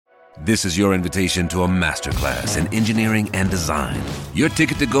This is your invitation to a masterclass in engineering and design. Your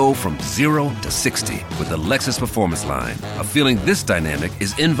ticket to go from 0 to 60 with the Lexus Performance Line. A feeling this dynamic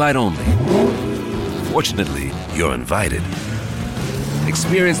is invite only. Fortunately, you're invited.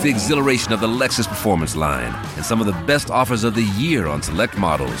 Experience the exhilaration of the Lexus Performance Line and some of the best offers of the year on select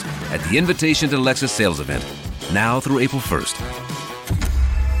models at the Invitation to Lexus sales event, now through April 1st.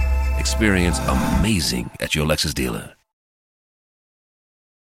 Experience amazing at your Lexus dealer.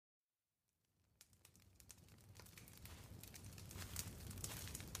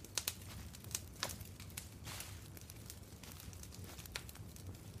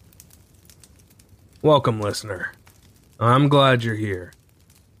 Welcome, listener. I'm glad you're here.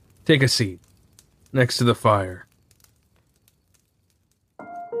 Take a seat next to the fire.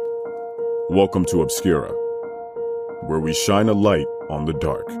 Welcome to Obscura, where we shine a light on the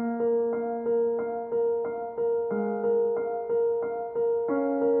dark.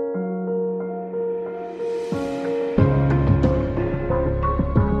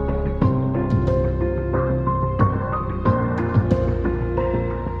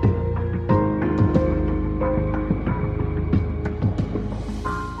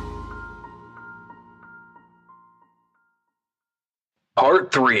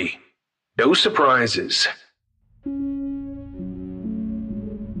 Part 3. No surprises.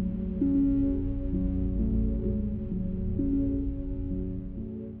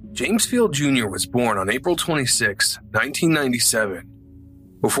 James Field Jr. was born on April 26, 1997.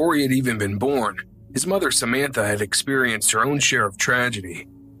 Before he had even been born, his mother Samantha had experienced her own share of tragedy.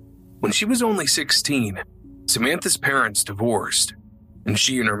 When she was only 16, Samantha's parents divorced, and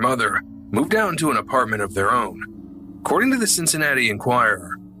she and her mother moved out into an apartment of their own. According to the Cincinnati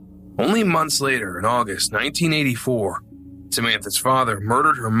Enquirer, only months later, in August 1984, Samantha's father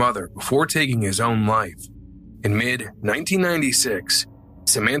murdered her mother before taking his own life. In mid-1996,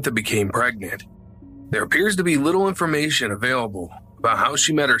 Samantha became pregnant. There appears to be little information available about how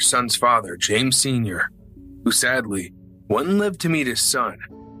she met her son's father, James Sr., who sadly wouldn't live to meet his son.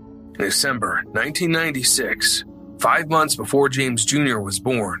 In December 1996, 5 months before James Jr. was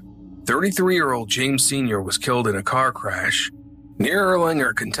born, 33-year-old James Sr. was killed in a car crash near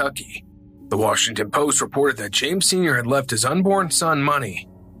Erlanger, Kentucky. The Washington Post reported that James Sr. had left his unborn son money,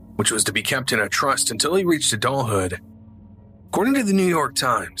 which was to be kept in a trust until he reached adulthood. According to the New York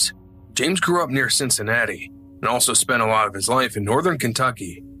Times, James grew up near Cincinnati and also spent a lot of his life in northern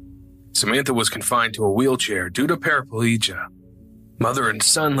Kentucky. Samantha was confined to a wheelchair due to paraplegia. Mother and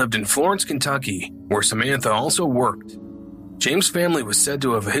son lived in Florence, Kentucky, where Samantha also worked. James' family was said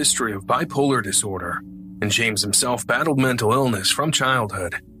to have a history of bipolar disorder, and James himself battled mental illness from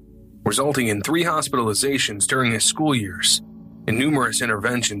childhood, resulting in 3 hospitalizations during his school years and numerous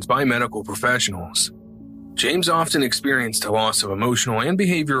interventions by medical professionals. James often experienced a loss of emotional and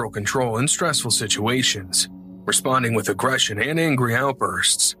behavioral control in stressful situations, responding with aggression and angry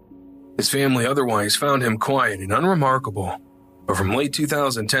outbursts. His family otherwise found him quiet and unremarkable, but from late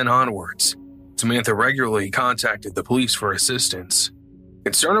 2010 onwards, Samantha regularly contacted the police for assistance.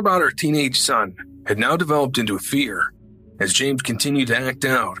 Concern about her teenage son had now developed into fear. As James continued to act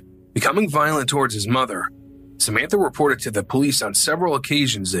out, becoming violent towards his mother, Samantha reported to the police on several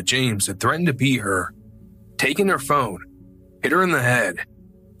occasions that James had threatened to beat her, taken her phone, hit her in the head,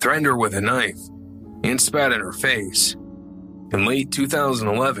 threatened her with a knife, and spat in her face. In late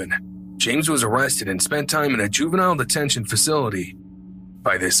 2011, James was arrested and spent time in a juvenile detention facility.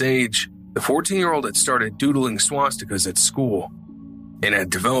 By this age, the 14-year-old had started doodling swastikas at school and had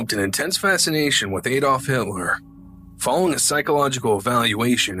developed an intense fascination with Adolf Hitler. Following a psychological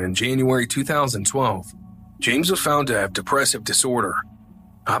evaluation in January 2012, James was found to have depressive disorder,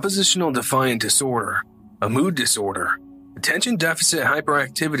 oppositional defiant disorder, a mood disorder, attention deficit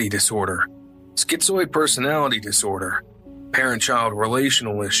hyperactivity disorder, schizoid personality disorder, parent-child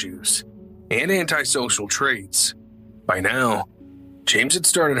relational issues, and antisocial traits. By now, James had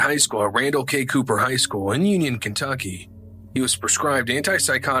started high school at Randall K. Cooper High School in Union, Kentucky. He was prescribed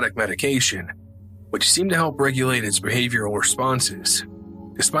antipsychotic medication, which seemed to help regulate his behavioral responses.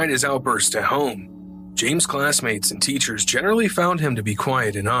 Despite his outbursts at home, James' classmates and teachers generally found him to be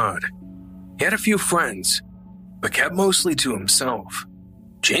quiet and odd. He had a few friends, but kept mostly to himself.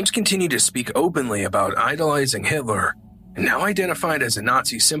 James continued to speak openly about idolizing Hitler and now identified as a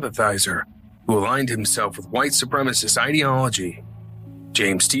Nazi sympathizer who aligned himself with white supremacist ideology.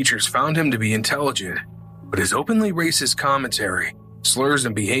 James' teachers found him to be intelligent, but his openly racist commentary, slurs,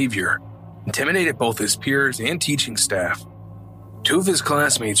 and behavior intimidated both his peers and teaching staff. 2 of his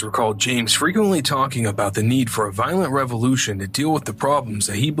classmates recalled James frequently talking about the need for a violent revolution to deal with the problems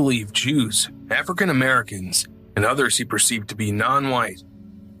that he believed Jews, African Americans, and others he perceived to be non-white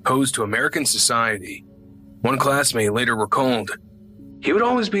posed to American society. One classmate later recalled, "He would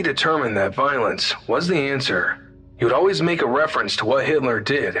always be determined that violence was the answer. He would always make a reference to what Hitler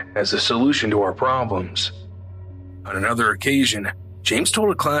did as a solution to our problems." On another occasion, James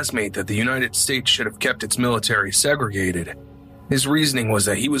told a classmate that the United States should have kept its military segregated. His reasoning was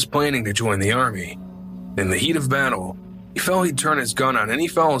that he was planning to join the army. In the heat of battle, he felt he'd turn his gun on any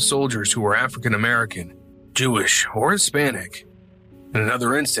fellow soldiers who were African American, Jewish, or Hispanic. In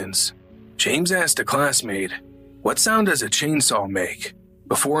another instance, James asked a classmate, "What sound does a chainsaw make?"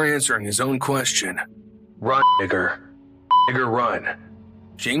 before answering his own question, "Run, nigger. Nigger, run."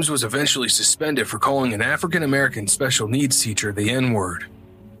 James was eventually suspended for calling an African American special needs teacher the N-word,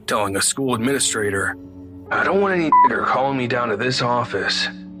 telling a school administrator, "I don't want any nigger calling me down to this office.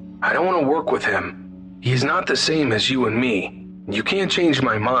 I don't want to work with him. He's not the same as you and me. You can't change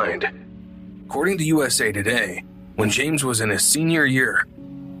my mind." According to USA Today, when James was in his senior year,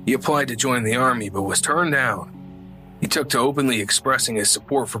 he applied to join the Army but was turned down. He took to openly expressing his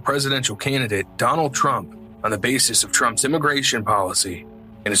support for presidential candidate Donald Trump on the basis of Trump's immigration policy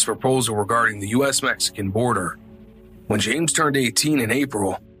and his proposal regarding the U.S.-Mexican border. When James turned 18 in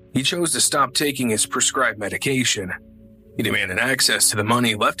April, he chose to stop taking his prescribed medication. He demanded access to the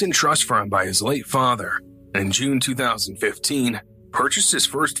money left in trust for him by his late father, and in June 2015, purchased his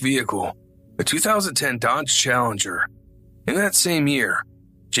first vehicle, a 2010 Dodge Challenger. In that same year,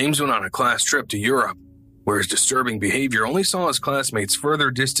 James went on a class trip to Europe, where his disturbing behavior only saw his classmates further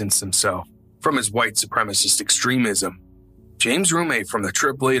distance himself from his white supremacist extremism. James' roommate from the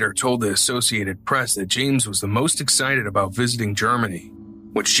trip later told the Associated Press that James was the most excited about visiting Germany,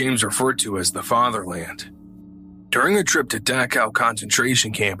 which James referred to as the fatherland. During a trip to Dachau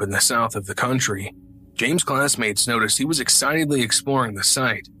concentration camp in the south of the country, James' classmates noticed he was excitedly exploring the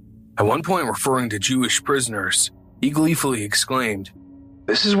site. At one point, referring to Jewish prisoners, he gleefully exclaimed,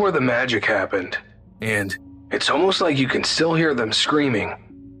 "This is where the magic happened," and "It's almost like you can still hear them screaming."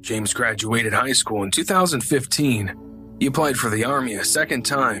 James graduated high school in 2015. He applied for the Army a second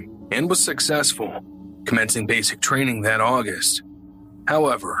time and was successful, commencing basic training that August.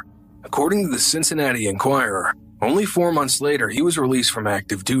 However, according to the Cincinnati Enquirer, only 4 months later he was released from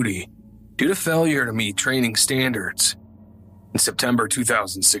active duty due to failure to meet training standards. In September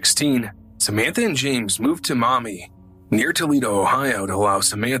 2016, Samantha and James moved to Maumee, near Toledo, Ohio, to allow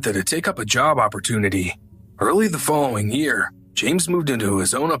Samantha to take up a job opportunity. Early the following year, James moved into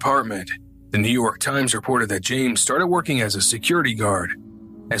his own apartment. The New York Times reported that James started working as a security guard,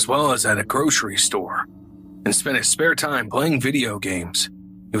 as well as at a grocery store, and spent his spare time playing video games.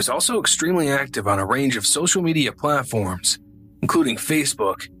 He was also extremely active on a range of social media platforms, including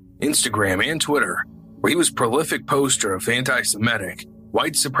Facebook, Instagram, and Twitter, where he was a prolific poster of anti-Semitic,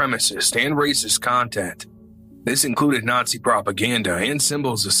 white supremacist, and racist content. This included Nazi propaganda and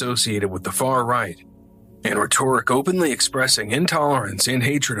symbols associated with the far right, and rhetoric openly expressing intolerance and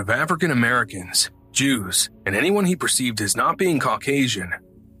hatred of African Americans, Jews, and anyone he perceived as not being Caucasian.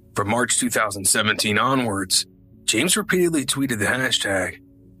 From March 2017 onwards, James repeatedly tweeted the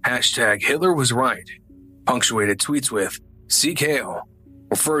hashtag Hitler was right, punctuated tweets with "Seek Hail,"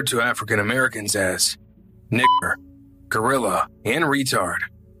 referred to African Americans as nigger, gorilla, and retard,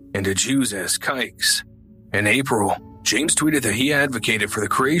 and to Jews as kikes. In April, James tweeted that he advocated for the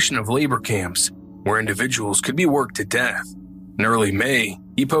creation of labor camps where individuals could be worked to death. In early May,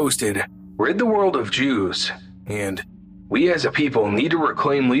 he posted, "Rid the world of Jews," and "We as a people need to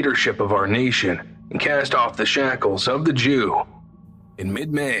reclaim leadership of our nation and cast off the shackles of the Jew." In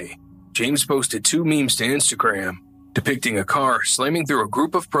mid-May, James posted 2 memes to Instagram depicting a car slamming through a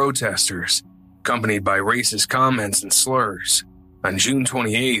group of protesters, accompanied by racist comments and slurs. On June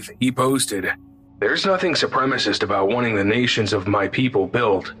 28th, he posted, "There's nothing supremacist about wanting the nations of my people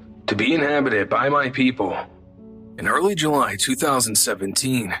built, to be inhabited by my people." In early July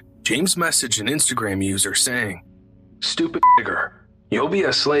 2017, James messaged an Instagram user saying, "Stupid nigger, you'll be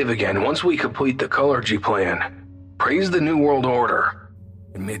a slave again once we complete the Colorgy plan. Praise the New World Order."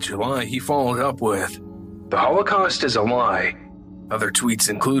 In mid-July, he followed up with, "The Holocaust is a lie." Other tweets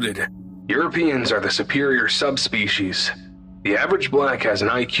included, "Europeans are the superior subspecies. The average black has an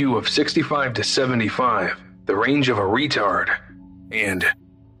IQ of 65 to 75, the range of a retard." And,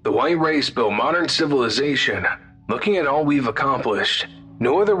 "The white race built modern civilization. Looking at all we've accomplished,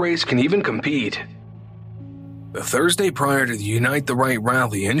 no other race can even compete." The Thursday prior to the Unite the Right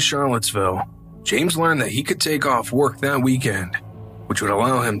rally in Charlottesville, James learned that he could take off work that weekend, which would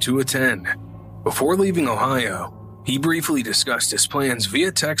allow him to attend. Before leaving Ohio, he briefly discussed his plans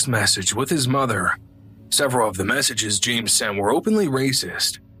via text message with his mother. Several of the messages James sent were openly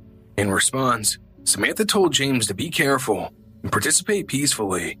racist. In response, Samantha told James to be careful and participate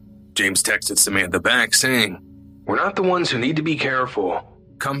peacefully. James texted Samantha back saying, "We're not the ones who need to be careful,"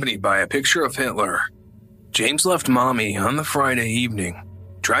 accompanied by a picture of Hitler. James left Mommy on the Friday evening,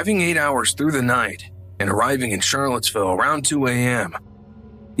 driving 8 hours through the night and arriving in Charlottesville around 2 a.m.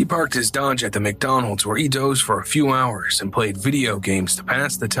 He parked his Dodge at the McDonald's where he dozed for a few hours and played video games to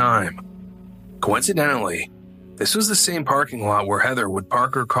pass the time. Coincidentally, this was the same parking lot where Heather would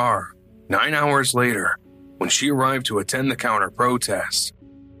park her car 9 hours later when she arrived to attend the counter-protest.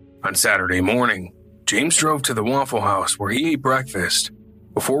 On Saturday morning, James drove to the Waffle House where he ate breakfast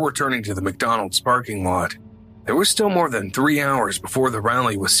before returning to the McDonald's parking lot. There was still more than 3 hours before the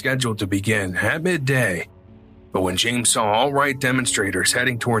rally was scheduled to begin at midday, but when James saw alt-right demonstrators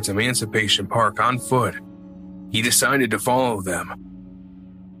heading towards Emancipation Park on foot, he decided to follow them.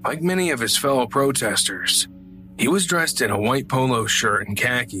 Like many of his fellow protesters, he was dressed in a white polo shirt and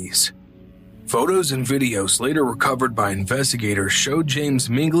khakis. Photos and videos later recovered by investigators showed James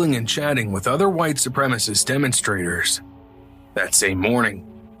mingling and chatting with other white supremacist demonstrators. That same morning,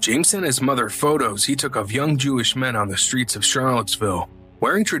 James sent his mother photos he took of young Jewish men on the streets of Charlottesville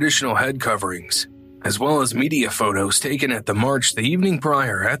wearing traditional head coverings, as well as media photos taken at the march the evening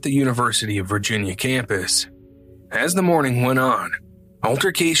prior at the University of Virginia campus. As the morning went on,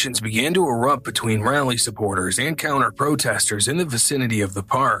 altercations began to erupt between rally supporters and counter-protesters in the vicinity of the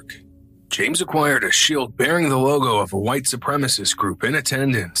park. James acquired a shield bearing the logo of a white supremacist group in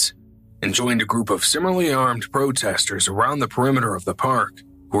attendance and joined a group of similarly armed protesters around the perimeter of the park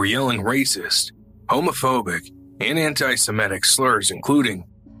who were yelling racist, homophobic, and anti-Semitic slurs including,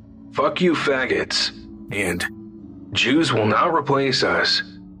 "Fuck you faggots," and "Jews will not replace us."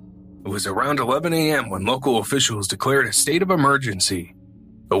 It was around 11 a.m. when local officials declared a state of emergency.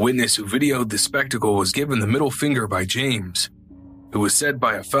 A witness who videoed the spectacle was given the middle finger by James, who was said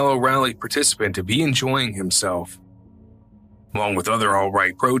by a fellow rally participant to be enjoying himself. Along with other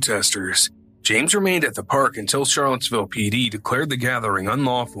alt-right protesters, James remained at the park until Charlottesville PD declared the gathering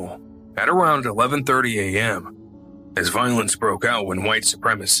unlawful at around 11:30 a.m. As violence broke out when white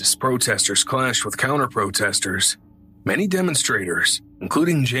supremacist protesters clashed with counter-protesters, many demonstrators,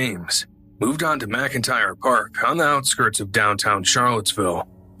 including James, moved on to McIntyre Park on the outskirts of downtown Charlottesville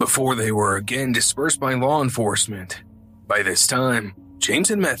before they were again dispersed by law enforcement. By this time, James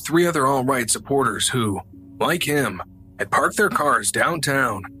had met 3 other alt-right supporters who, like him, had parked their cars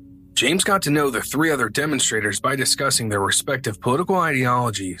downtown. James got to know the 3 other demonstrators by discussing their respective political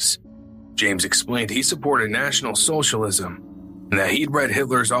ideologies. James explained he supported National Socialism and that he'd read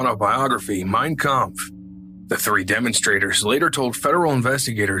Hitler's autobiography, Mein Kampf. The 3 demonstrators later told federal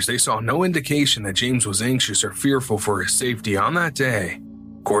investigators they saw no indication that James was anxious or fearful for his safety on that day.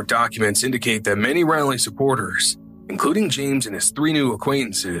 Court documents indicate that many rally supporters, including James and his 3 new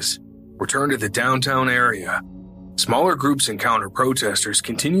acquaintances, returned to the downtown area. Smaller groups and counter-protesters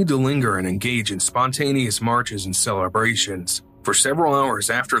continued to linger and engage in spontaneous marches and celebrations for several hours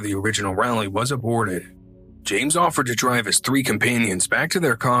after the original rally was aborted. James offered to drive his 3 companions back to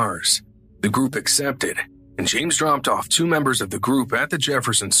their cars. The group accepted, and James dropped off 2 members of the group at the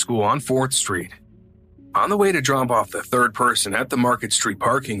Jefferson School on 4th Street. On the way to drop off the 3rd person at the Market Street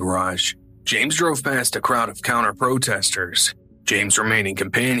parking garage, James drove past a crowd of counter-protesters. James' remaining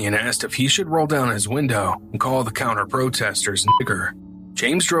companion asked if he should roll down his window and call the counter-protesters nigger.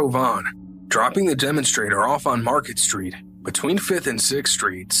 James drove on, dropping the demonstrator off on Market Street between 5th and 6th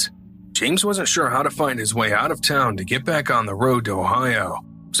Streets. James wasn't sure how to find his way out of town to get back on the road to Ohio,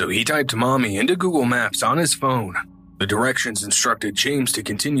 so he typed Mommy into Google Maps on his phone. The directions instructed James to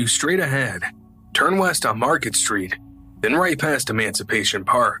continue straight ahead, turn west on Market Street, then right past Emancipation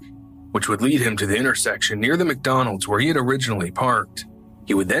Park, which would lead him to the intersection near the McDonald's where he had originally parked.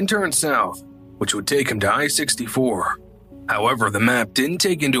 He would then turn south, which would take him to I-64. However, the map didn't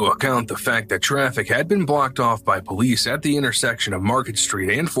take into account the fact that traffic had been blocked off by police at the intersection of Market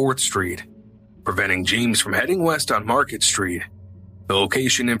Street and 4th Street, preventing James from heading west on Market Street. The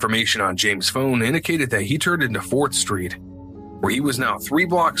location information on James' phone indicated that he turned into 4th Street, where he was now 3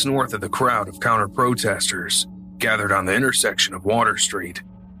 blocks north of the crowd of counter-protesters gathered on the intersection of Water Street,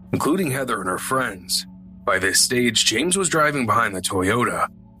 including Heather and her friends. By this stage, James was driving behind the Toyota.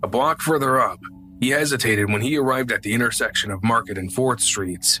 A block further up, he hesitated when he arrived at the intersection of Market and 4th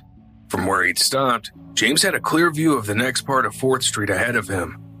Streets. From where he'd stopped, James had a clear view of the next part of 4th Street ahead of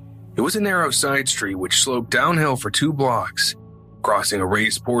him. It was a narrow side street which sloped downhill for 2 blocks, crossing a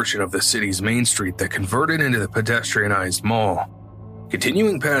raised portion of the city's main street that converted into the pedestrianized mall.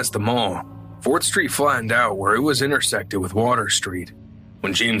 Continuing past the mall, 4th Street flattened out where it was intersected with Water Street.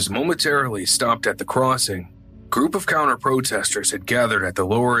 When James momentarily stopped at the crossing, a group of counter-protesters had gathered at the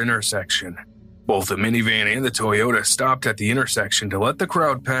lower intersection. Both the minivan and the Toyota stopped at the intersection to let the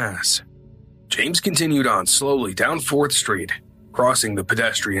crowd pass. James continued on slowly down 4th Street, crossing the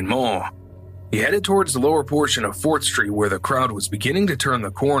pedestrian mall. He headed towards the lower portion of 4th Street where the crowd was beginning to turn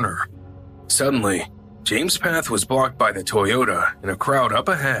the corner. Suddenly, James' path was blocked by the Toyota and a crowd up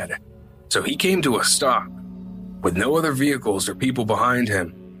ahead, so he came to a stop. With no other vehicles or people behind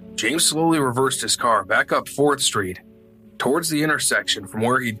him, James slowly reversed his car back up 4th Street, towards the intersection from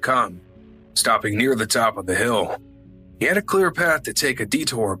where he'd come, stopping near the top of the hill. He had a clear path to take a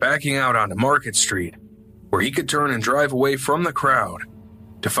detour backing out onto Market Street, where he could turn and drive away from the crowd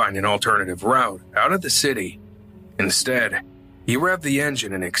to find an alternative route out of the city. Instead, he revved the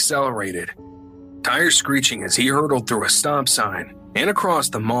engine and accelerated, tires screeching as he hurtled through a stop sign and across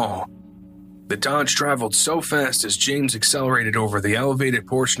the mall. The Dodge traveled so fast as James accelerated over the elevated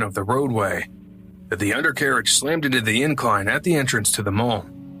portion of the roadway that the undercarriage slammed into the incline at the entrance to the mall,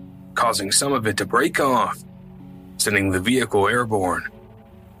 causing some of it to break off, sending the vehicle airborne.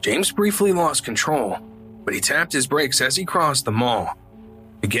 James briefly lost control, but he tapped his brakes as he crossed the mall,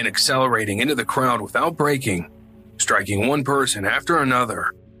 again accelerating into the crowd without braking, striking one person after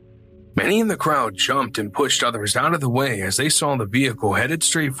another. Many in the crowd jumped and pushed others out of the way as they saw the vehicle headed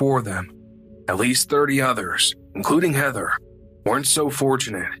straight for them. At least 30 others, including Heather, weren't so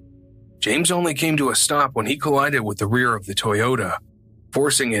fortunate. James only came to a stop when he collided with the rear of the Toyota,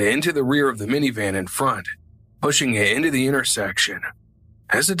 forcing it into the rear of the minivan in front, pushing it into the intersection.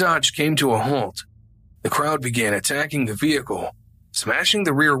 As the Dodge came to a halt, the crowd began attacking the vehicle, smashing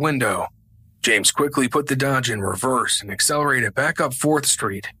the rear window. James quickly put the Dodge in reverse and accelerated back up 4th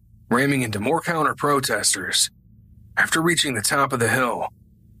Street, ramming into more counter-protesters. After reaching the top of the hill,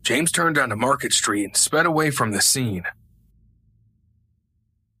 James turned onto Market Street and sped away from the scene.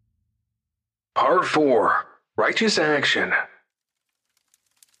 Part 4. Righteous Action.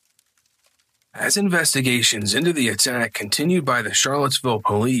 As investigations into the attack continued by the Charlottesville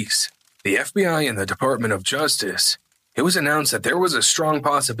police, the FBI, and the Department of Justice, it was announced that there was a strong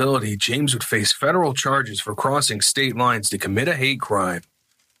possibility James would face federal charges for crossing state lines to commit a hate crime.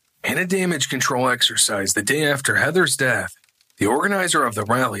 In a damage control exercise the day after Heather's death, the organizer of the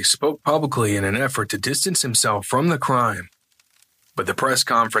rally spoke publicly in an effort to distance himself from the crime. But the press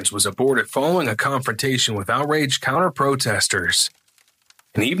conference was aborted following a confrontation with outraged counter-protesters.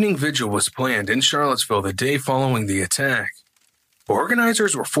 An evening vigil was planned in Charlottesville the day following the attack.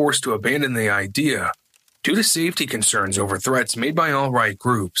 Organizers were forced to abandon the idea due to safety concerns over threats made by alt-right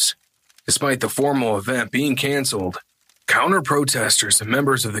groups. Despite the formal event being canceled, counter-protesters and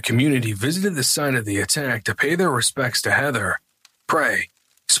members of the community visited the site of the attack to pay their respects to Heather, pray,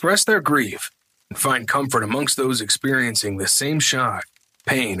 express their grief, and find comfort amongst those experiencing the same shock,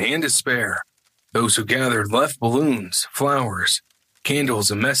 pain, and despair. Those who gathered left balloons, flowers,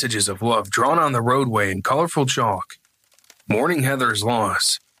 candles, and messages of love drawn on the roadway in colorful chalk, mourning Heather's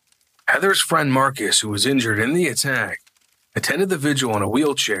loss. Heather's friend Marcus, who was injured in the attack, attended the vigil in a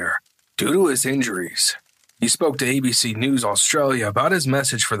wheelchair due to his injuries. He spoke to ABC News Australia about his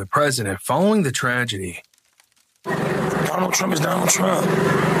message for the president following the tragedy. Donald Trump is Donald Trump.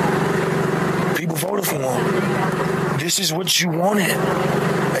 People voted for him. This is what you wanted.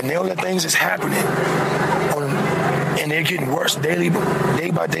 And now that things is happening. And they're getting worse day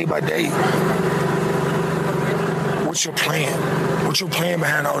by day. What's your plan? What's your plan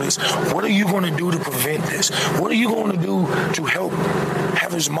behind all this? What are you going to do to prevent this? What are you going to do to help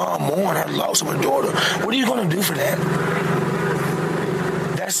Heather's mom mourn her loss of her daughter? What are you going to do for that?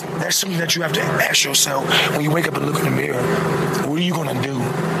 That's something that you have to ask yourself when you wake up and look in the mirror. What are you going to do?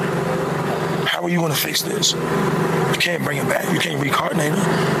 How are you going to fix this? You can't bring it back. You can't reincarnate it.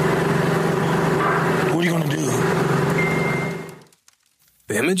 What are you going to do?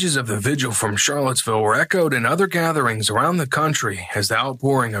 The images of the vigil from Charlottesville were echoed in other gatherings around the country as the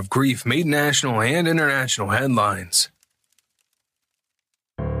outpouring of grief made national and international headlines.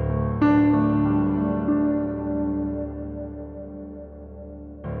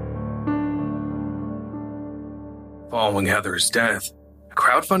 Following Heather's death, a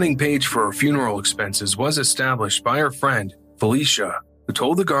crowdfunding page for her funeral expenses was established by her friend, Felicia, who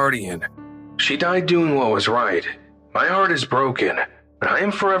told The Guardian, "She died doing what was right. My heart is broken, but I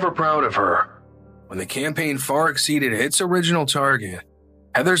am forever proud of her." When the campaign far exceeded its original target,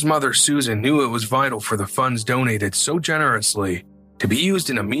 Heather's mother, Susan, knew it was vital for the funds donated so generously to be used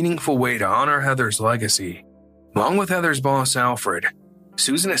in a meaningful way to honor Heather's legacy. Along with Heather's boss, Alfred,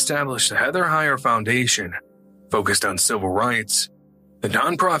 Susan established the Heather Heyer Foundation, focused on civil rights. The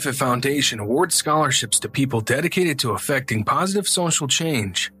nonprofit foundation awards scholarships to people dedicated to effecting positive social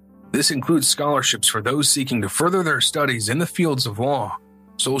change. This includes scholarships for those seeking to further their studies in the fields of law,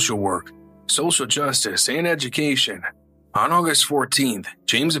 social work, social justice, and education. On August 14th,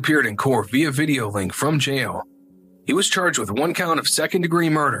 James appeared in court via video link from jail. He was charged with 1 count of second-degree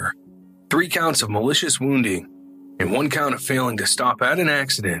murder, 3 counts of malicious wounding, and 1 count of failing to stop at an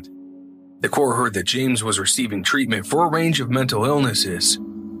accident. The court heard that James was receiving treatment for a range of mental illnesses,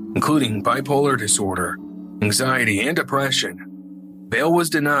 including bipolar disorder, anxiety, and depression. Bail was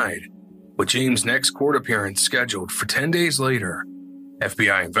denied, with James' next court appearance scheduled for 10 days later.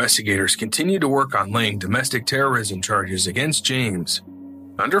 FBI investigators continued to work on laying domestic terrorism charges against James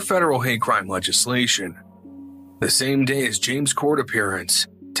under federal hate crime legislation. The same day as James' court appearance,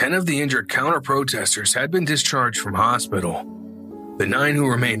 10 of the injured counter-protesters had been discharged from hospital. The 9 who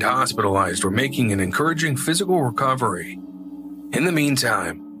remained hospitalized were making an encouraging physical recovery. In the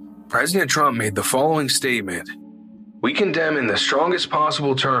meantime, President Trump made the following statement: "We condemn in the strongest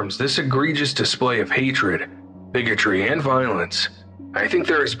possible terms this egregious display of hatred, bigotry, and violence. I think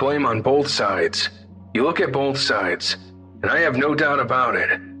there is blame on both sides. You look at both sides, and I have no doubt about it,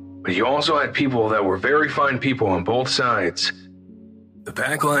 but you also had people that were very fine people on both sides." The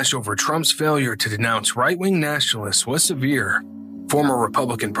backlash over Trump's failure to denounce right-wing nationalists was severe. Former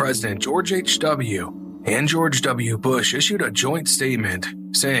Republican President George H.W. and George W. Bush issued a joint statement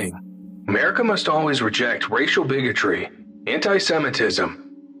saying, "America must always reject racial bigotry, anti-Semitism,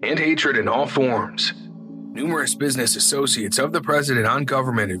 and hatred in all forms." Numerous business associates of the president on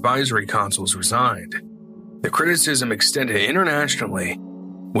government advisory councils resigned. The criticism extended internationally,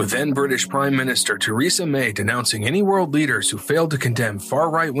 with then British Prime Minister Theresa May denouncing any world leaders who failed to condemn far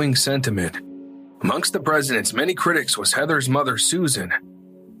right-wing sentiment. Amongst the president's many critics was Heather's mother, Susan,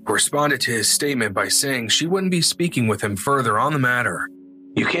 who responded to his statement by saying she wouldn't be speaking with him further on the matter.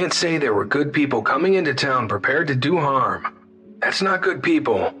 "You can't say there were good people coming into town prepared to do harm. That's not good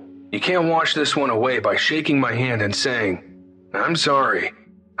people. You can't wash this one away by shaking my hand and saying, 'I'm sorry.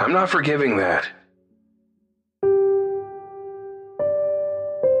 I'm not forgiving that.'"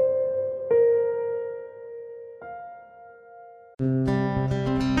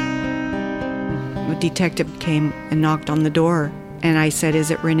 A detective came and knocked on the door, and I said,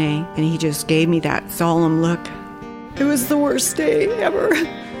 "Is it Renee?" And he just gave me that solemn look. It was the worst day ever.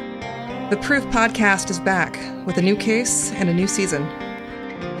 The Proof podcast is back with a new case and a new season.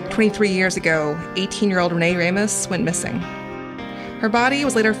 23 years ago, 18-year-old Renee Ramos went missing. Her body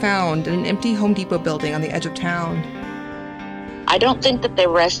was later found in an empty Home Depot building on the edge of town. I don't think that they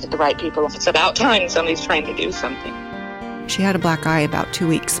arrested the right people. It's about time somebody's trying to do something. She had a black eye about 2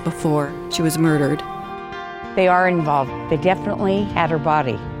 weeks before she was murdered. They are involved. They definitely had her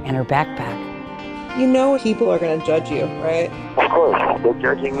body and her backpack. You know people are going to judge you, right? Of course. They're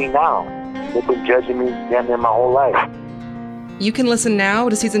judging me now. They've been judging me damn near my whole life. You can listen now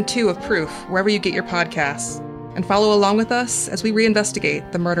to Season 2 of Proof wherever you get your podcasts, and follow along with us as we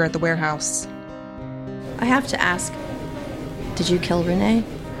reinvestigate the murder at the warehouse. I have to ask, did you kill Renee?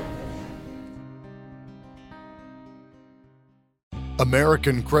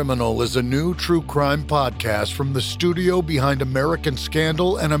 American Criminal is a new true crime podcast from the studio behind American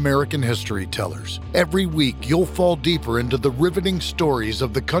Scandal and American History Tellers. Every week, you'll fall deeper into the riveting stories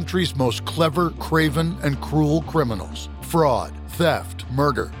of the country's most clever, craven, and cruel criminals. Fraud, theft,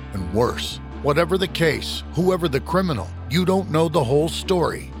 murder, and worse. Whatever the case, whoever the criminal, you don't know the whole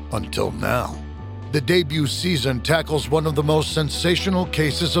story until now. The debut season tackles one of the most sensational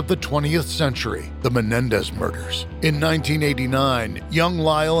cases of the 20th century, the Menendez murders. In 1989, young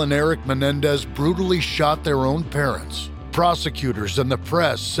Lyle and Eric Menendez brutally shot their own parents. Prosecutors and the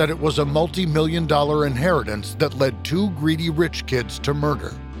press said it was a multi-million-dollar inheritance that led 2 greedy rich kids to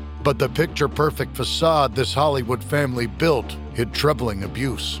murder. But the picture-perfect facade this Hollywood family built hid troubling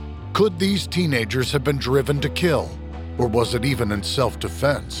abuse. Could these teenagers have been driven to kill? Or was it even in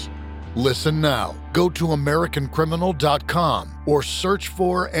self-defense? Listen now. Go to AmericanCriminal.com or search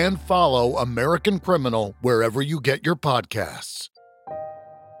for and follow American Criminal wherever you get your podcasts.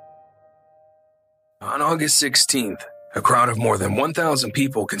 On August 16th, a crowd of more than 1,000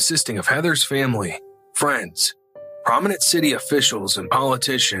 people consisting of Heather's family, friends, prominent city officials, and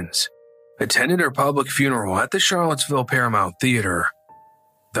politicians attended her public funeral at the Charlottesville Paramount Theater.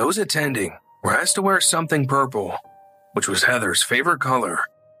 Those attending were asked to wear something purple, which was Heather's favorite color.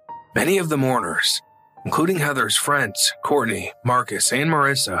 Many of the mourners, including Heather's friends, Courtney, Marcus, and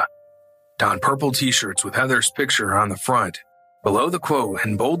Marissa, donned purple t-shirts with Heather's picture on the front. Below the quote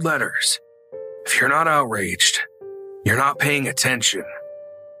in bold letters, "If you're not outraged, you're not paying attention."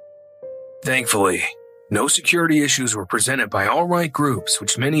 Thankfully, no security issues were presented by alt-right groups,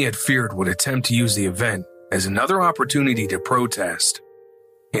 which many had feared would attempt to use the event as another opportunity to protest.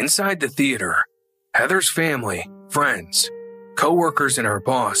 Inside the theater, Heather's family, friends, Co-workers and her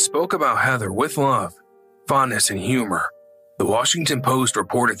boss spoke about Heather with love, fondness, and humor. The Washington Post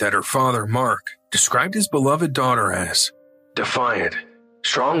reported that her father, Mark, described his beloved daughter as defiant,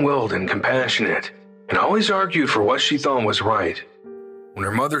 strong-willed, and compassionate, and always argued for what she thought was right. When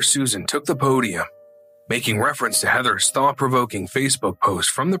her mother, Susan, took the podium, making reference to Heather's thought-provoking Facebook post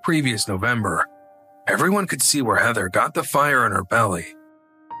from the previous November, everyone could see where Heather got the fire in her belly.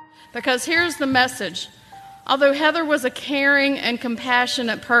 Because here's the message. Although Heather was a caring and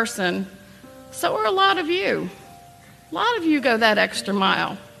compassionate person, so are a lot of you. A lot of you go that extra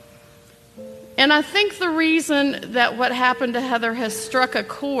mile. And I think the reason that what happened to Heather has struck a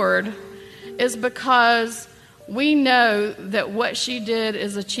chord is because we know that what she did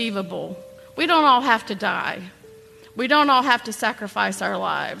is achievable. We don't all have to die. We don't all have to sacrifice our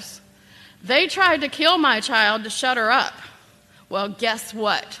lives. They tried to kill my child to shut her up. Well, guess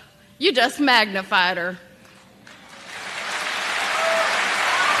what? You just magnified her.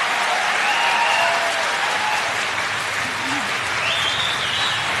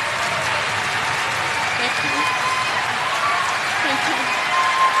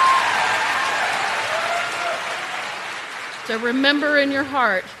 So remember in your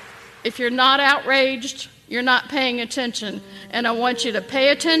heart, if you're not outraged, you're not paying attention. And I want you to pay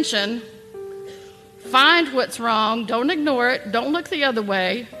attention, find what's wrong, don't ignore it, don't look the other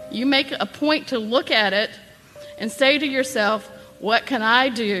way. You make a point to look at it and say to yourself, what can I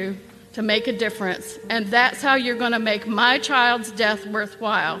do to make a difference? And that's how you're going to make my child's death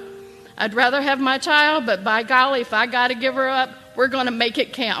worthwhile. I'd rather have my child, but by golly, if I got to give her up, we're going to make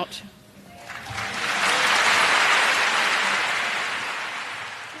it count.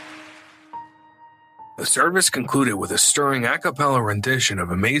 The service concluded with a stirring a cappella rendition of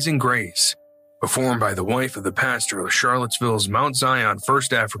Amazing Grace, performed by the wife of the pastor of Charlottesville's Mount Zion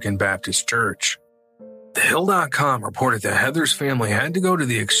First African Baptist Church. TheHill.com reported that Heather's family had to go to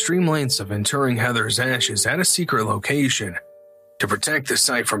the extreme lengths of interring Heather's ashes at a secret location to protect the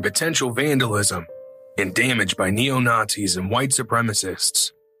site from potential vandalism and damage by neo-Nazis and white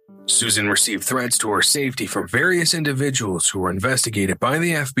supremacists. Susan received threats to her safety from various individuals who were investigated by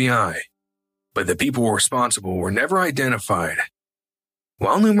the FBI, but the people responsible were never identified.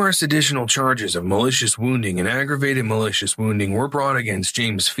 While numerous additional charges of malicious wounding and aggravated malicious wounding were brought against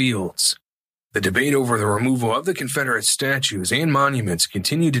James Fields, the debate over the removal of the Confederate statues and monuments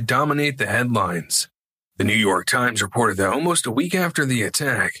continued to dominate the headlines. The New York Times reported that almost a week after the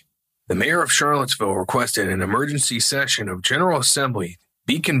attack, the mayor of Charlottesville requested an emergency session of General Assembly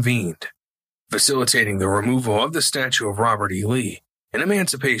be convened, facilitating the removal of the statue of Robert E. Lee in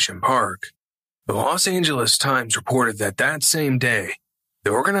Emancipation Park. The Los Angeles Times reported that that same day,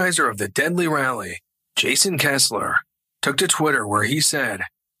 the organizer of the deadly rally, Jason Kessler, took to Twitter where he said,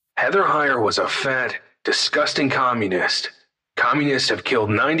 "Heather Heyer was a fat, disgusting communist. Communists have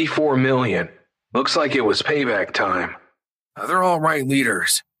killed 94 million. Looks like it was payback time." Other alt-right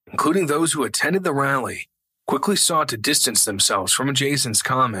leaders, including those who attended the rally, quickly sought to distance themselves from Jason's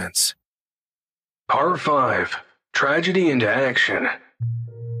comments. Part 5. Tragedy into Action.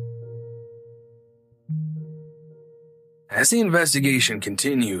 As the investigation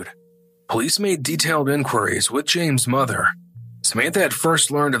continued, police made detailed inquiries with James' mother. Samantha had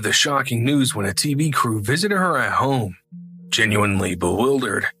first learned of the shocking news when a TV crew visited her at home. Genuinely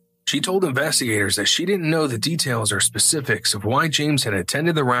bewildered, she told investigators that she didn't know the details or specifics of why James had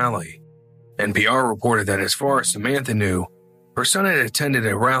attended the rally. NPR reported that as far as Samantha knew, her son had attended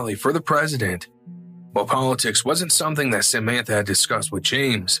a rally for the president. While politics wasn't something that Samantha had discussed with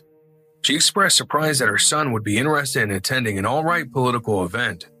James, she expressed surprise that her son would be interested in attending an alt-right political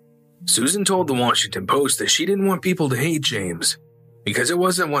event. Susan told the Washington Post that she didn't want people to hate James because it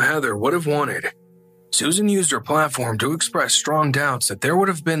wasn't what Heather would have wanted. Susan used her platform to express strong doubts that there would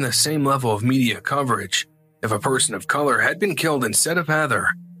have been the same level of media coverage if a person of color had been killed instead of Heather,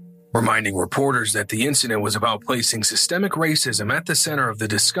 reminding reporters that the incident was about placing systemic racism at the center of the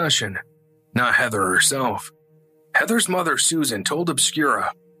discussion, not Heather herself. Heather's mother, Susan, told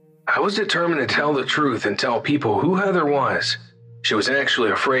Obscura, "I was determined to tell the truth and tell people who Heather was. She was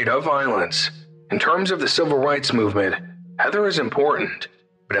actually afraid of violence. In terms of the civil rights movement, Heather is important,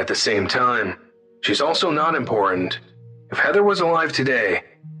 but at the same time, she's also not important. If Heather was alive today,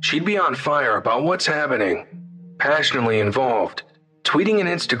 she'd be on fire about what's happening, passionately involved, tweeting and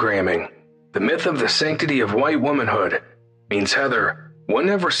Instagramming. The myth of the sanctity of white womanhood means Heather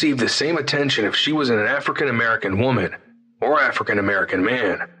wouldn't have received the same attention if she was an African-American woman or African-American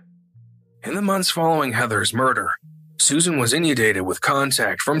man." In the months following Heather's murder, Susan was inundated with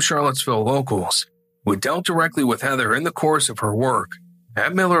contact from Charlottesville locals who had dealt directly with Heather in the course of her work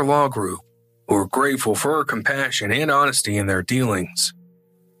at Miller Law Group, who were grateful for her compassion and honesty in their dealings.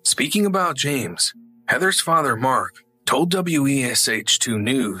 Speaking about James, Heather's father, Mark, told WESH2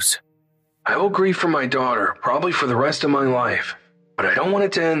 News, "I will grieve for my daughter, probably for the rest of my life, but I don't want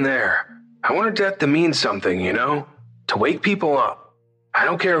it to end there. I want her death to mean something, to wake people up. I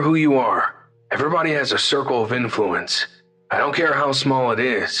don't care who you are. Everybody has a circle of influence. I don't care how small it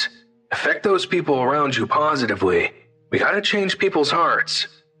is. Affect those people around you positively. We gotta change people's hearts.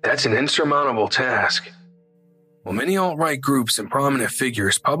 That's an insurmountable task." While many alt-right groups and prominent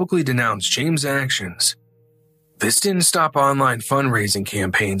figures publicly denounced James' actions, this didn't stop online fundraising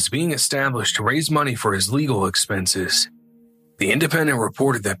campaigns being established to raise money for his legal expenses. The Independent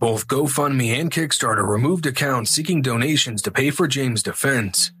reported that both GoFundMe and Kickstarter removed accounts seeking donations to pay for James'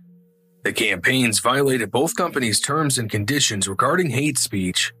 defense. The campaigns violated both companies' terms and conditions regarding hate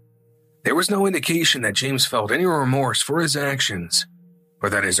speech. There was no indication that James felt any remorse for his actions, or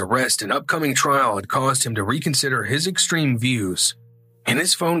that his arrest and upcoming trial had caused him to reconsider his extreme views. In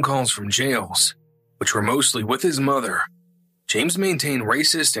his phone calls from jails, which were mostly with his mother, James maintained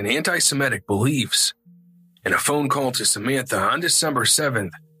racist and anti-Semitic beliefs. In a phone call to Samantha on December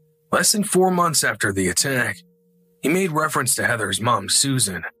 7th, less than 4 months after the attack, he made reference to Heather's mom,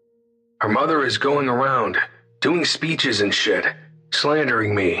 Susan. "Her mother is going around, doing speeches and shit,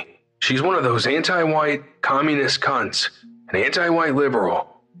 slandering me. She's one of those anti-white, communist cunts, an anti-white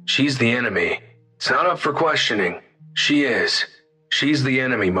liberal. She's the enemy. It's not up for questioning. She is. She's the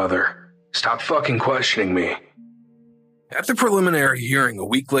enemy, mother. Stop fucking questioning me." At the preliminary hearing a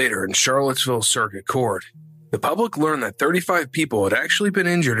week later in Charlottesville Circuit Court, the public learned that 35 people had actually been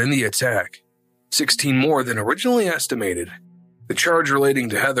injured in the attack, 16 more than originally estimated. The charge relating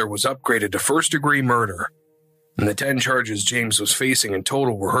to Heather was upgraded to first-degree murder, and the 10 charges James was facing in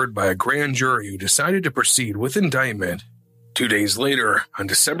total were heard by a grand jury who decided to proceed with indictment. 2 days later, on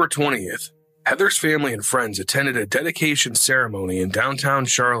December 20th, Heather's family and friends attended a dedication ceremony in downtown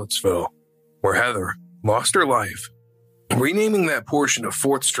Charlottesville, where Heather lost her life, renaming that portion of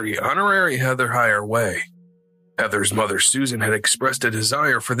 4th Street Honorary Heather Heyer Way. Heather's mother, Susan, had expressed a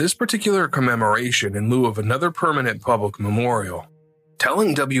desire for this particular commemoration in lieu of another permanent public memorial,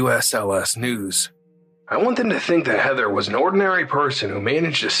 telling WSLS News, "I want them to think that Heather was an ordinary person who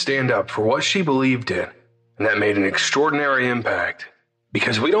managed to stand up for what she believed in, and that made an extraordinary impact.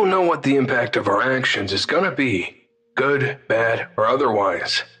 Because we don't know what the impact of our actions is going to be, good, bad, or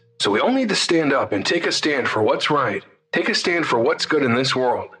otherwise. So we all need to stand up and take a stand for what's right, take a stand for what's good in this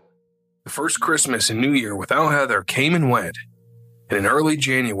world." The first Christmas and New Year without Heather came and went, and in early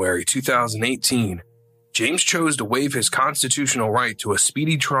January 2018, James chose to waive his constitutional right to a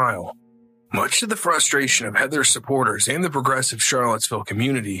speedy trial. Much to the frustration of Heather's supporters and the progressive Charlottesville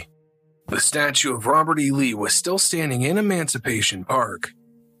community, the statue of Robert E. Lee was still standing in Emancipation Park.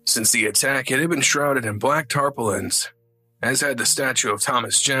 Since the attack, it had been shrouded in black tarpaulins, as had the statue of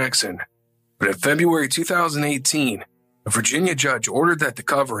Thomas Jackson. But in February 2018, a Virginia judge ordered that the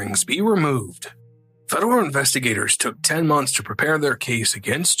coverings be removed. Federal investigators took 10 months to prepare their case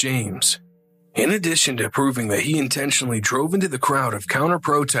against James. In addition to proving that he intentionally drove into the crowd of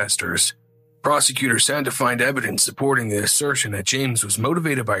counter-protesters, prosecutors had to find evidence supporting the assertion that James was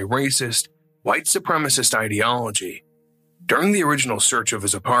motivated by racist, white supremacist ideology. During the original search of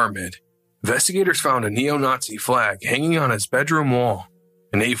his apartment, investigators found a neo-Nazi flag hanging on his bedroom wall,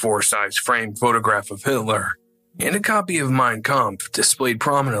 an A4-size framed photograph of Hitler, and a copy of Mein Kampf displayed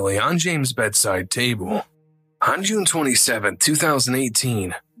prominently on James' bedside table. On June 27,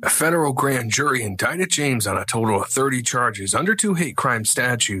 2018, a federal grand jury indicted James on a total of 30 charges under 2 hate crime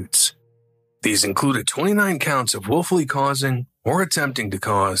statutes. These included 29 counts of willfully causing or attempting to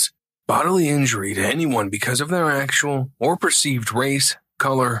cause bodily injury to anyone because of their actual or perceived race,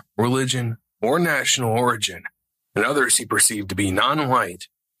 color, religion, or national origin, and others he perceived to be non-white.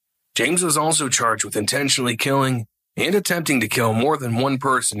 James was also charged with intentionally killing and attempting to kill more than one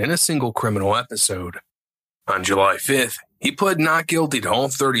person in a single criminal episode. On July 5th, he pled not guilty to all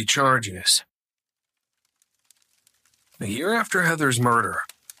 30 charges. A year after Heather's murder,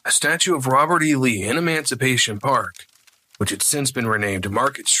 a statue of Robert E. Lee in Emancipation Park, which had since been renamed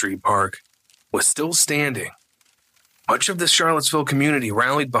Market Street Park, was still standing. Much of the Charlottesville community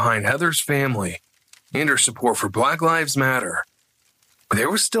rallied behind Heather's family and her support for Black Lives Matter. But there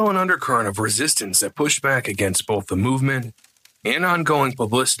was still an undercurrent of resistance that pushed back against both the movement and ongoing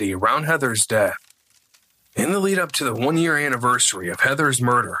publicity around Heather's death. In the lead up to the 1-year anniversary of Heather's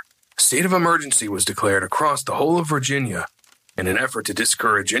murder, a state of emergency was declared across the whole of Virginia in an effort to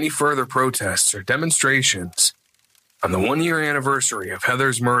discourage any further protests or demonstrations. On the 1-year anniversary of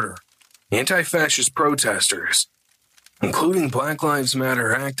Heather's murder, anti-fascist protesters, including Black Lives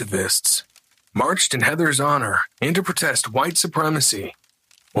Matter activists, marched in Heather's honor and to protest white supremacy.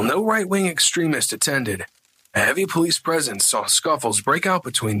 While no right-wing extremist attended, a heavy police presence saw scuffles break out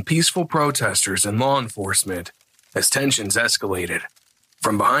between peaceful protesters and law enforcement as tensions escalated.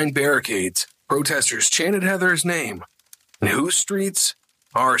 From behind barricades, protesters chanted Heather's name. And whose streets?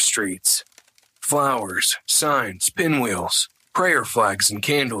 Our streets. Flowers, signs, pinwheels, prayer flags, and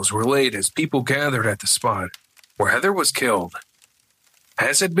candles were laid as people gathered at the spot where Heather was killed.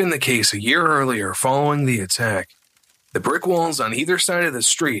 As had been the case a year earlier following the attack, the brick walls on either side of the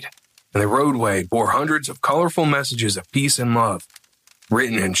street and the roadway bore hundreds of colorful messages of peace and love,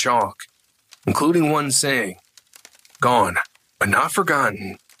 written in chalk, including one saying, "Gone, but not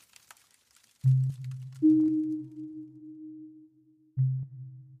forgotten."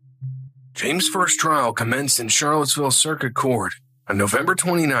 James' first trial commenced in Charlottesville Circuit Court on November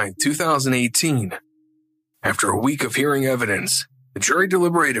 29, 2018. After a week of hearing evidence, the jury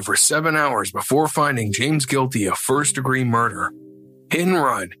deliberated for 7 hours before finding James guilty of first-degree murder, hit and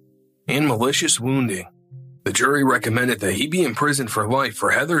run, and malicious wounding. The jury recommended that he be imprisoned for life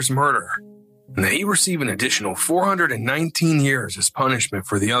for Heather's murder, and that he receive an additional 419 years as punishment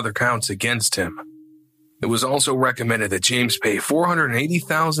for the other counts against him. It was also recommended that James pay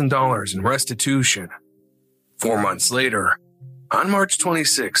 $480,000 in restitution. 4 months later, on March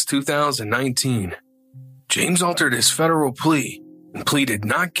 26, 2019, James altered his federal plea and pleaded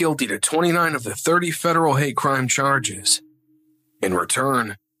not guilty to 29 of the 30 federal hate crime charges. In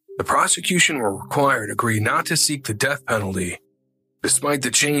return, the prosecution were required to agree not to seek the death penalty. Despite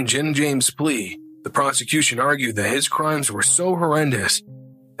the change in James' plea, the prosecution argued that his crimes were so horrendous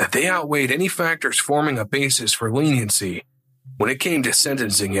that they outweighed any factors forming a basis for leniency when it came to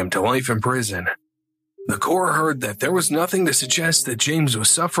sentencing him to life in prison. The court heard that there was nothing to suggest that James was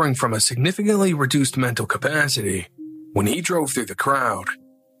suffering from a significantly reduced mental capacity when he drove through the crowd,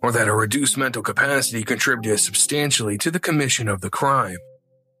 or that a reduced mental capacity contributed substantially to the commission of the crime.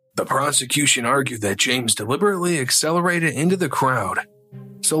 The prosecution argued that James deliberately accelerated into the crowd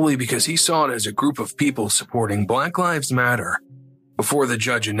solely because he saw it as a group of people supporting Black Lives Matter. Before the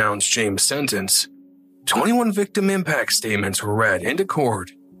judge announced James' sentence, 21 victim impact statements were read into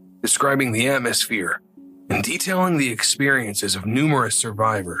court, describing the atmosphere and detailing the experiences of numerous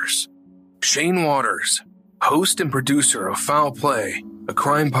survivors. Shane Waters, host and producer of Foul Play, a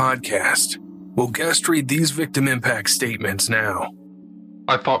crime podcast, will guest read these victim impact statements now.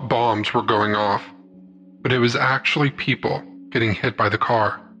 I thought bombs were going off, but it was actually people getting hit by the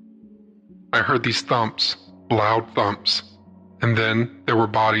car. I heard these thumps, loud thumps, and then there were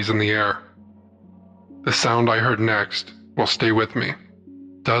bodies in the air. The sound I heard next will stay with me.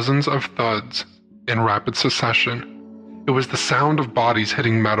 Dozens of thuds in rapid succession. It was the sound of bodies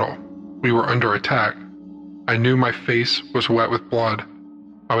hitting metal. We were under attack. I knew my face was wet with blood.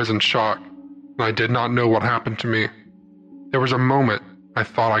 I was in shock, and I did not know what happened to me. There was a moment I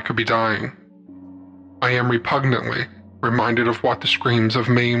thought I could be dying. I am repugnantly reminded of what the screams of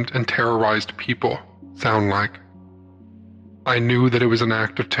maimed and terrorized people sound like. I knew that it was an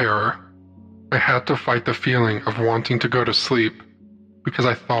act of terror. I had to fight the feeling of wanting to go to sleep because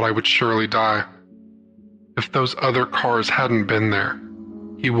I thought I would surely die. If those other cars hadn't been there,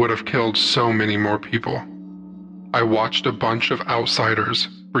 he would have killed so many more people. I watched a bunch of outsiders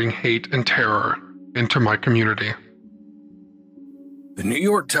bring hate and terror into my community. The New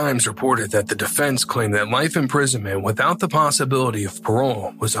York Times reported that the defense claimed that life imprisonment without the possibility of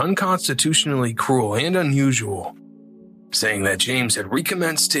parole was unconstitutionally cruel and unusual, saying that James had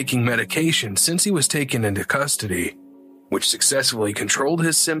recommenced taking medication since he was taken into custody, which successfully controlled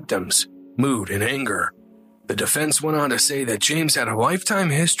his symptoms, mood, and anger. The defense went on to say that James had a lifetime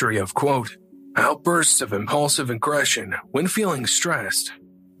history of, quote, outbursts of impulsive aggression when feeling stressed.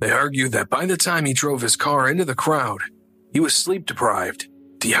 They argued that by the time he drove his car into the crowd, he was sleep-deprived,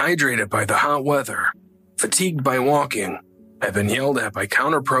 dehydrated by the hot weather, fatigued by walking, had been yelled at by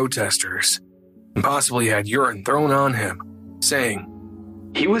counter-protesters, and possibly had urine thrown on him, saying,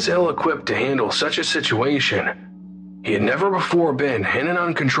 he was ill-equipped to handle such a situation. He had never before been in an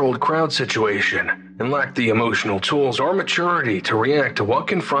uncontrolled crowd situation and lacked the emotional tools or maturity to react to what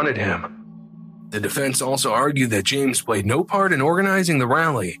confronted him. The defense also argued that James played no part in organizing the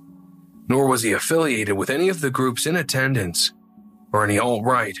rally, nor was he affiliated with any of the groups in attendance, or any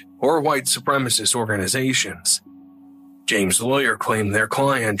alt-right or white supremacist organizations. James' lawyer claimed their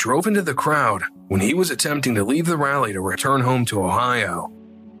client drove into the crowd when he was attempting to leave the rally to return home to Ohio.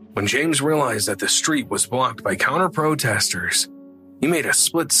 When James realized that the street was blocked by counter-protesters, he made a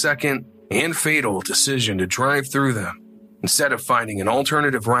split-second and fatal decision to drive through them instead of finding an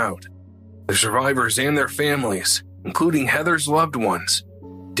alternative route. The survivors and their families, including Heather's loved ones,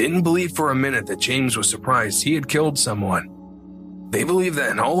 didn't believe for a minute that James was surprised he had killed someone. They believed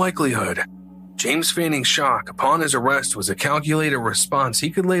that in all likelihood, James feigning shock upon his arrest was a calculated response he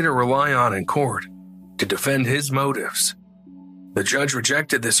could later rely on in court to defend his motives. The judge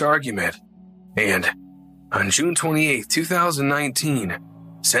rejected this argument and, on June 28, 2019,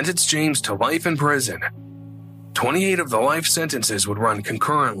 sentenced James to life in prison. 28 of the life sentences would run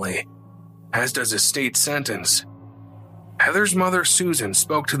concurrently, as does his state sentence. Heather's mother, Susan,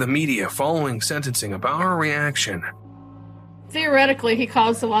 spoke to the media following sentencing about her reaction. Theoretically, he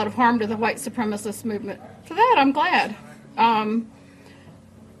caused a lot of harm to the white supremacist movement. For that, I'm glad.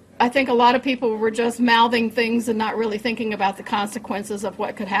 I think a lot of people were just mouthing things and not really thinking about the consequences of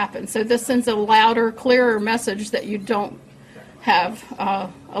what could happen. So this sends a louder, clearer message that you don't have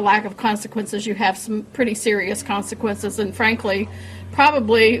a lack of consequences. You have some pretty serious consequences. And frankly,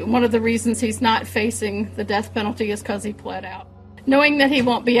 probably one of the reasons he's not facing the death penalty is because he pled out. Knowing that he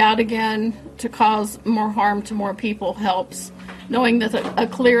won't be out again to cause more harm to more people helps. Knowing that a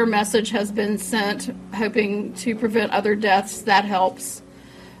clear message has been sent, hoping to prevent other deaths, that helps.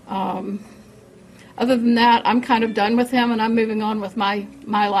 Other than that, I'm kind of done with him and I'm moving on with my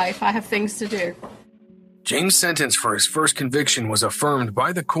life. I have things to do. James' sentence for his first conviction was affirmed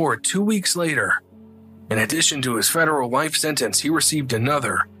by the court 2 weeks later. In addition to his federal life sentence, he received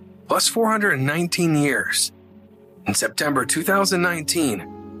another, plus 419 years. In September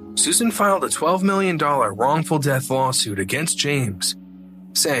 2019, Susan filed a $12 million wrongful death lawsuit against James,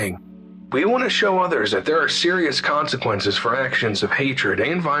 saying, "We want to show others that there are serious consequences for actions of hatred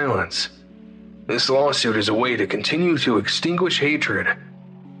and violence. This lawsuit is a way to continue to extinguish hatred."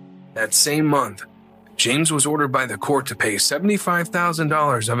 That same month, James was ordered by the court to pay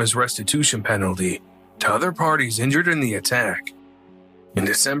 $75,000 of his restitution penalty to other parties injured in the attack. In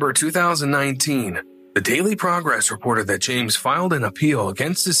December 2019, the Daily Progress reported that James filed an appeal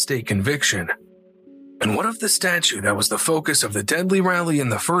against his state conviction. And what of the statue that was the focus of the deadly rally in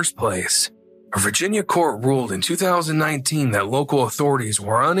the first place? A Virginia court ruled in 2019 that local authorities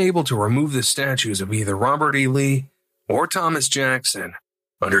were unable to remove the statues of either Robert E. Lee or Thomas Jackson.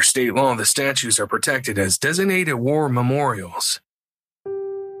 Under state law, the statues are protected as designated war memorials.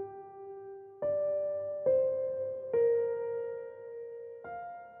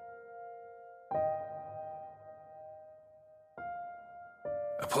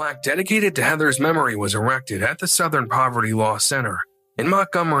 A plaque dedicated to Heather's memory was erected at the Southern Poverty Law Center in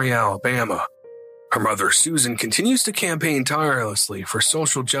Montgomery, Alabama. Her mother, Susan, continues to campaign tirelessly for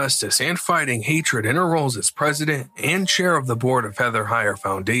social justice and fighting hatred in her roles as president and chair of the board of Heather Heyer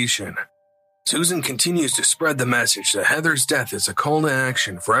Foundation. Susan continues to spread the message that Heather's death is a call to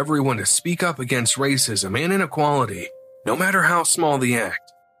action for everyone to speak up against racism and inequality, no matter how small the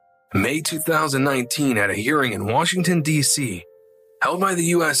act. In May 2019, at a hearing in Washington, D.C., held by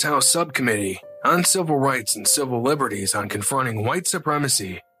the U.S. House Subcommittee on Civil Rights and Civil Liberties on Confronting White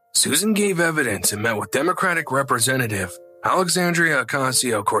Supremacy, Susan gave evidence and met with Democratic Representative Alexandria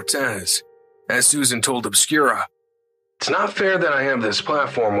Ocasio-Cortez. As Susan told Obscura, "It's not fair that I have this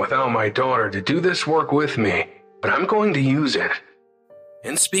platform without my daughter to do this work with me, but I'm going to use it."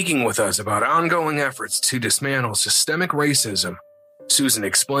 In speaking with us about ongoing efforts to dismantle systemic racism, Susan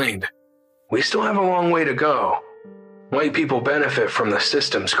explained, "We still have a long way to go. White people benefit from the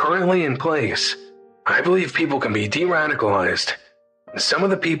systems currently in place. I believe people can be de-radicalized. Some of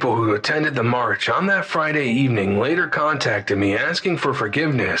the people who attended the march on that Friday evening later contacted me asking for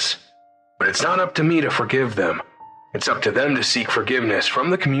forgiveness, but it's not up to me to forgive them. It's up to them to seek forgiveness from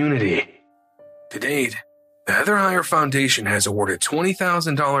the community." To date, the Heather Heyer Foundation has awarded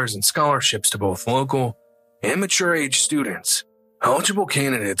 $20,000 in scholarships to both local and mature-age students. Eligible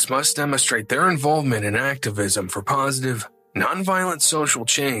candidates must demonstrate their involvement in activism for positive, nonviolent social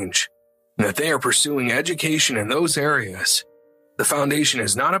change, and that they are pursuing education in those areas. The foundation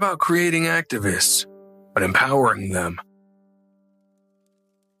is not about creating activists, but empowering them.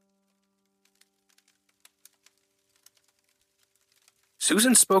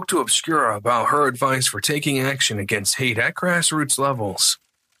 Susan spoke to Obscura about her advice for taking action against hate at grassroots levels.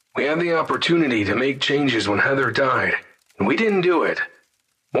 "We had the opportunity to make changes when Heather died, and we didn't do it.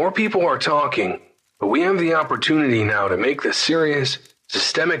 More people are talking, but we have the opportunity now to make the serious,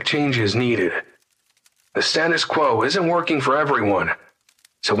 systemic changes needed. The status quo isn't working for everyone,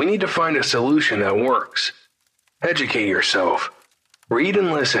 so we need to find a solution that works. Educate yourself. Read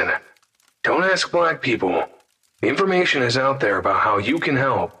and listen. Don't ask Black people. The information is out there about how you can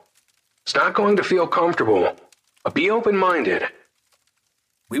help. It's not going to feel comfortable, but be open-minded."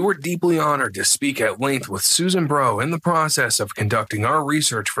 We were deeply honored to speak at length with Susan Bro in the process of conducting our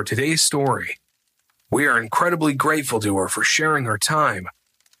research for today's story. We are incredibly grateful to her for sharing her time,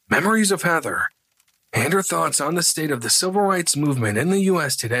 Memories of Heather, and her thoughts on the state of the civil rights movement in the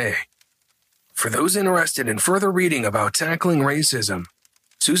U.S. today. For those interested in further reading about tackling racism,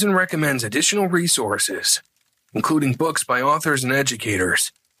 Susan recommends additional resources, including books by authors and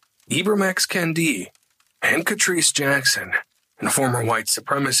educators Ibram X. Kendi and Catrice Jackson, and former white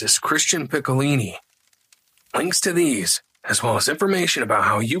supremacist Christian Piccolini. Links to these, as well as information about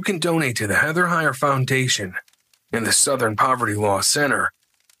how you can donate to the Heather Heyer Foundation and the Southern Poverty Law Center,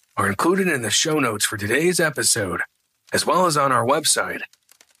 are included in the show notes for today's episode, as well as on our website.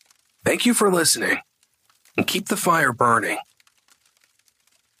 Thank you for listening, and keep the fire burning.